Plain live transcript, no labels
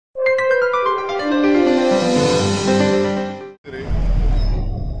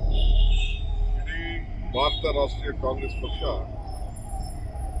ಭಾರತ ರಾಷ್ಟ್ರೀಯ ಕಾಂಗ್ರೆಸ್ ಪಕ್ಷ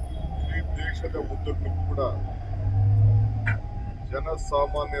ಈ ದೇಶದ ಉದ್ದಕ್ಕೂ ಕೂಡ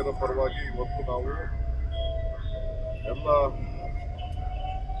ಜನಸಾಮಾನ್ಯರ ಪರವಾಗಿ ಇವತ್ತು ನಾವು ಎಲ್ಲ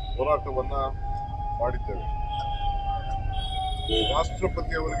ಹೋರಾಟವನ್ನ ಮಾಡಿದ್ದೇವೆ.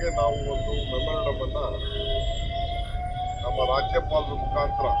 ರಾಷ್ಟ್ರಪತಿಯವರಿಗೆ ನಾವು ಒಂದು ಮೆಮೊರಂಡಮ್ ಅನ್ನ ನಮ್ಮ ರಾಜ್ಯಪಾಲರ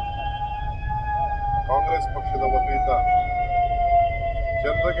ಮುಖಾಂತರ ಕಾಂಗ್ರೆಸ್ ಪಕ್ಷದ ವತಿಯಿಂದ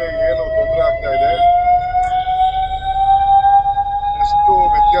ಜನರಿಗೆ ಏನು ತೊಂದರೆ ಆಗ್ತಾ ಇದೆ, ಎಷ್ಟು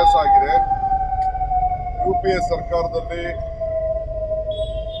ವ್ಯತ್ಯಾಸ ಆಗಿದೆ, ಯುಪಿಎ ಸರ್ಕಾರದಲ್ಲಿ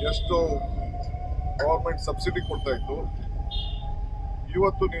ಎಷ್ಟು ಗವರ್ಮೆಂಟ್ ಸಬ್ಸಿಡಿ ಕೊಡ್ತಾ ಇತ್ತು,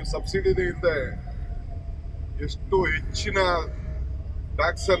 ಇವತ್ತು ನೀವು ಸಬ್ಸಿಡಿ ಹಿಂದೆ ಎಷ್ಟು ಹೆಚ್ಚಿನ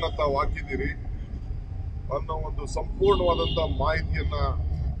ಟ್ಯಾಕ್ಸ್ ಅನ್ನ ತಾವು ಹಾಕಿದ್ದೀರಿ ಅನ್ನೋ ಒಂದು ಸಂಪೂರ್ಣವಾದಂತಹ ಮಾಹಿತಿಯನ್ನ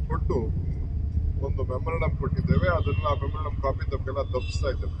ಕೊಟ್ಟು ಒಂದು ಮೆಮೊರಂಡಮ್ ಕೊಟ್ಟಿದ್ದೇವೆ. ಅದನ್ನ ಮೆಮೊರಂಡಮ್ ಕಾಪಿ ತಮ್ಗೆಲ್ಲ ತಪ್ಪಿಸ್ತಾ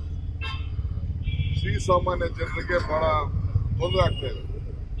ಇದ್ದೇವೆ. ಸಾಮಾನ್ಯ ಜನರಿಗೆ ಬಹಳ ತೊಂದರೆ ಆಗ್ತಾ ಇದೆ.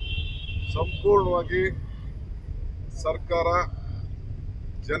 ಸಂಪೂರ್ಣವಾಗಿ ಸರ್ಕಾರ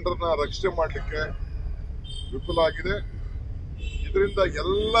ಜನರನ್ನ ರಕ್ಷಣೆ ಮಾಡಲಿಕ್ಕೆ ವಿಫಲ ಆಗಿದೆ. ಇದರಿಂದ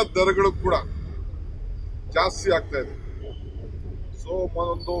ಎಲ್ಲ ದರಗಳು ಕೂಡ ಜಾಸ್ತಿ ಆಗ್ತಾ ಇದೆ. ಸೊ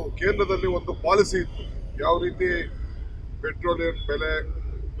ಒಂದು ಕೇಂದ್ರದಲ್ಲಿ ಒಂದು ಪಾಲಿಸಿ ಇತ್ತು, ಯಾವ ರೀತಿ ಪೆಟ್ರೋಲಿಯಂ ಬೆಲೆ,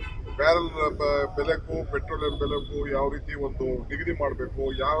 ಬ್ಯಾರಲ್ ಬೆಲೆಗೂ ಪೆಟ್ರೋಲಿಯಂ ಬೆಲೆಗೂ ಯಾವ ರೀತಿ ಒಂದು ನಿಗದಿ ಮಾಡಬೇಕು,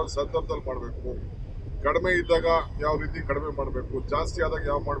 ಯಾವ ಸಂದರ್ಭದಲ್ಲಿ ಮಾಡಬೇಕು, ಕಡಿಮೆ ಇದ್ದಾಗ ಯಾವ ರೀತಿ ಕಡಿಮೆ ಮಾಡಬೇಕು, ಜಾಸ್ತಿ ಆದಾಗ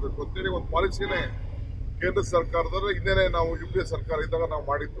ಯಾವ ಮಾಡಬೇಕು ಅಂತೇಳಿ ಒಂದು ಪಾಲಿಸಿನೇ ಕೇಂದ್ರ ಸರ್ಕಾರದಲ್ಲಿ ಇನ್ನೇನೆ ನಾವು ಯುಪಿಎ ಸರ್ಕಾರ ಇದ್ದಾಗ ನಾವು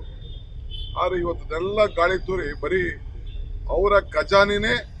ಮಾಡಿದ್ದು. ಆದ್ರೆ ಇವತ್ತದೆಲ್ಲ ಗಾಳಿ ತೂರಿ ಬರೀ ಅವರ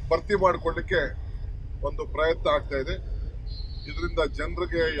ಖಜಾನಿನೇ ಭರ್ತಿ ಮಾಡಿಕೊಳ್ಳಿಕ್ಕೆ ಒಂದು ಪ್ರಯತ್ನ ಆಗ್ತಾ ಇದೆ. ಇದರಿಂದ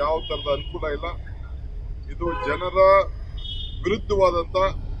ಜನರಿಗೆ ಯಾವ ತರದ ಅನುಕೂಲ ಇಲ್ಲ. ಇದು ಜನರ ವಿರುದ್ಧವಾದಂತ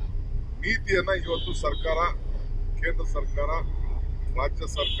ನೀತಿಯನ್ನ ಇವತ್ತು ಸರ್ಕಾರ, ಕೇಂದ್ರ ಸರ್ಕಾರ, ರಾಜ್ಯ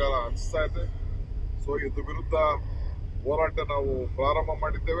ಸರ್ಕಾರ ಅನಿಸ್ತಾ ಇದೆ. ಸೊ ಇದ್ರ ವಿರುದ್ಧ ಹೋರಾಟ ನಾವು ಪ್ರಾರಂಭ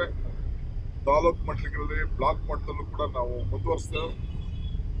ಮಾಡಿದ್ದೇವೆ. ತಾಲೂಕು ಮಟ್ಟಗಳಲ್ಲಿ, ಬ್ಲಾಕ್ ಮಟ್ಟದಲ್ಲೂ ಕೂಡ ನಾವು ಮುಂದುವರಿಸ್ತೇವೆ.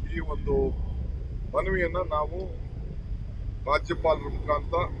 ಈ ಒಂದು ಮನವಿಯನ್ನ ನಾವು ರಾಜ್ಯಪಾಲರ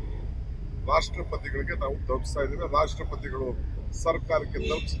ಮುಖಾಂತರ ರಾಷ್ಟ್ರಪತಿಗಳಿಗೆ ನಾವು ತಲುಪಿಸ್ತಾ ಇದ್ದೇವೆ. ರಾಷ್ಟ್ರಪತಿಗಳು ಸರ್ಕಾರಕ್ಕೆ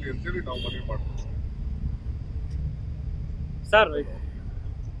ತಲುಪಿಸಲಿ ಅಂತೇಳಿ ನಾವು ಮನವಿ ಮಾಡ್ತೀವಿ. ಸರ್,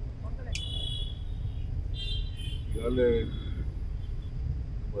 ಈಗಾಗಲೇ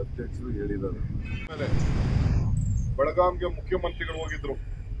ಅಧ್ಯಕ್ಷರು ಹೇಳಿದ್ದಾರೆ. ಆಮೇಲೆ ಬೆಳಗಾಂಗೆ ಮುಖ್ಯಮಂತ್ರಿಗಳು ಹೋಗಿದ್ರು.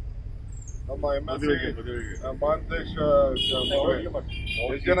 ನಮ್ಮ ಮಹಾಂತೇಶ್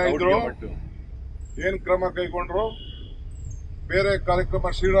ಎಷ್ಟು ಜನ ಇದ್ರು, ಏನ್ ಕ್ರಮ ಕೈಗೊಂಡ್ರು? ಬೇರೆ ಕಾರ್ಯಕ್ರಮ,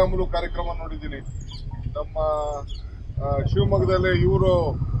 ಶ್ರೀರಾಮುಲು ಕಾರ್ಯಕ್ರಮ ನೋಡಿದ್ದೀನಿ. ನಮ್ಮ ಶಿವಮೊಗ್ಗದಲ್ಲಿ ಇವರು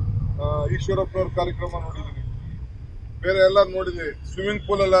ಈಶ್ವರಪ್ಪನವ್ರ ಕಾರ್ಯಕ್ರಮ ನೋಡಿದ್ದೀನಿ. ಬೇರೆ ಎಲ್ಲ ನೋಡಿದ್ವಿ. ಸ್ವಿಮ್ಮಿಂಗ್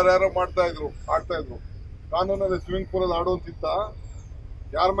ಪೂಲ್ ಅಲ್ಲಿ ಯಾರು ಆಡ್ತಾ ಇದ್ರು. ಕಾನೂನಲ್ಲಿ ಸ್ವಿಮ್ಮಿಂಗ್ ಪೂಲ್ ಅಲ್ಲಿ ಆಡುವಂತಿತ್ತ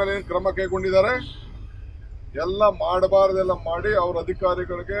ಯಾರ ಮೇಲೆ ಏನ್ ಕ್ರಮ ಕೈಗೊಂಡಿದ್ದಾರೆ? ಎಲ್ಲ ಮಾಡಬಾರ್ದೆಲ್ಲ ಮಾಡಿ ಅವ್ರ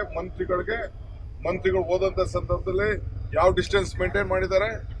ಅಧಿಕಾರಿಗಳಿಗೆ, ಮಂತ್ರಿಗಳು ಹೋದಂತ ಸಂದರ್ಭದಲ್ಲಿ ಯಾವ ಡಿಸ್ಟೆನ್ಸ್ ಮೇಂಟೈನ್ ಮಾಡಿದ್ದಾರೆ?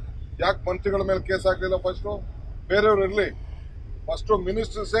 ಯಾಕೆ ಮಂತ್ರಿಗಳ ಮೇಲೆ ಕೇಸ್ ಹಾಕಲಿಲ್ಲ? ಫಸ್ಟ್ ಬೇರೆಯವ್ರು ಇರ್ಲಿ, ಫಸ್ಟ್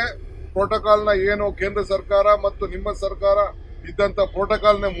ಮಿನಿಸ್ಟರ್ಸೇ ಪ್ರೋಟೋಕಾಲ್ನ ಏನು ಕೇಂದ್ರ ಸರ್ಕಾರ ಮತ್ತು ನಿಮ್ಮ ಸರ್ಕಾರ ಇದ್ದಂತ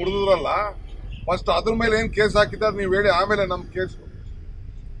ಪ್ರೋಟೋಕಾಲ್ನೇ ಮುರಿದ್ರಲ್ಲ, ಫಸ್ಟ್ ಅದ್ರ ಮೇಲೆ ಏನ್ ಕೇಸ್ ಹಾಕಿದ್ದಾರೆ ನೀವು ಹೇಳಿ, ಆಮೇಲೆ ನಮ್ ಕೇಸ್.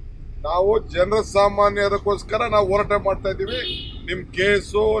 ನಾವು ಜನರ ಸಾಮಾನ್ಯರಕ್ಕೋಸ್ಕರ ನಾವು ಹೋರಾಟ ಮಾಡ್ತಾ ಇದ್ದೀವಿ. ನಿಮ್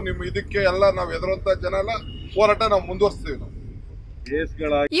ಕೇಸು, ನಿಮ್ ಇದಕ್ಕೆ ಎಲ್ಲ ನಾವು ಎದುರಂತ ಜನ ಎಲ್ಲ ಹೋರಾಟ ನಾವು ಮುಂದುವರಿಸ್ತೀವಿ. ನಾವು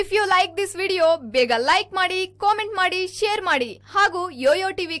if you like this video, ಬೇಗ ಲೈಕ್ ಮಾಡಿ, ಕಾಮೆಂಟ್ ಮಾಡಿ, ಶೇರ್ ಮಾಡಿ ಹಾಗೂ ಯೋಯೋ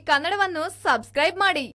ಟಿವಿ ಕನ್ನಡವನ್ನು ಸಬ್ಸ್ಕ್ರೈಬ್ ಮಾಡಿ.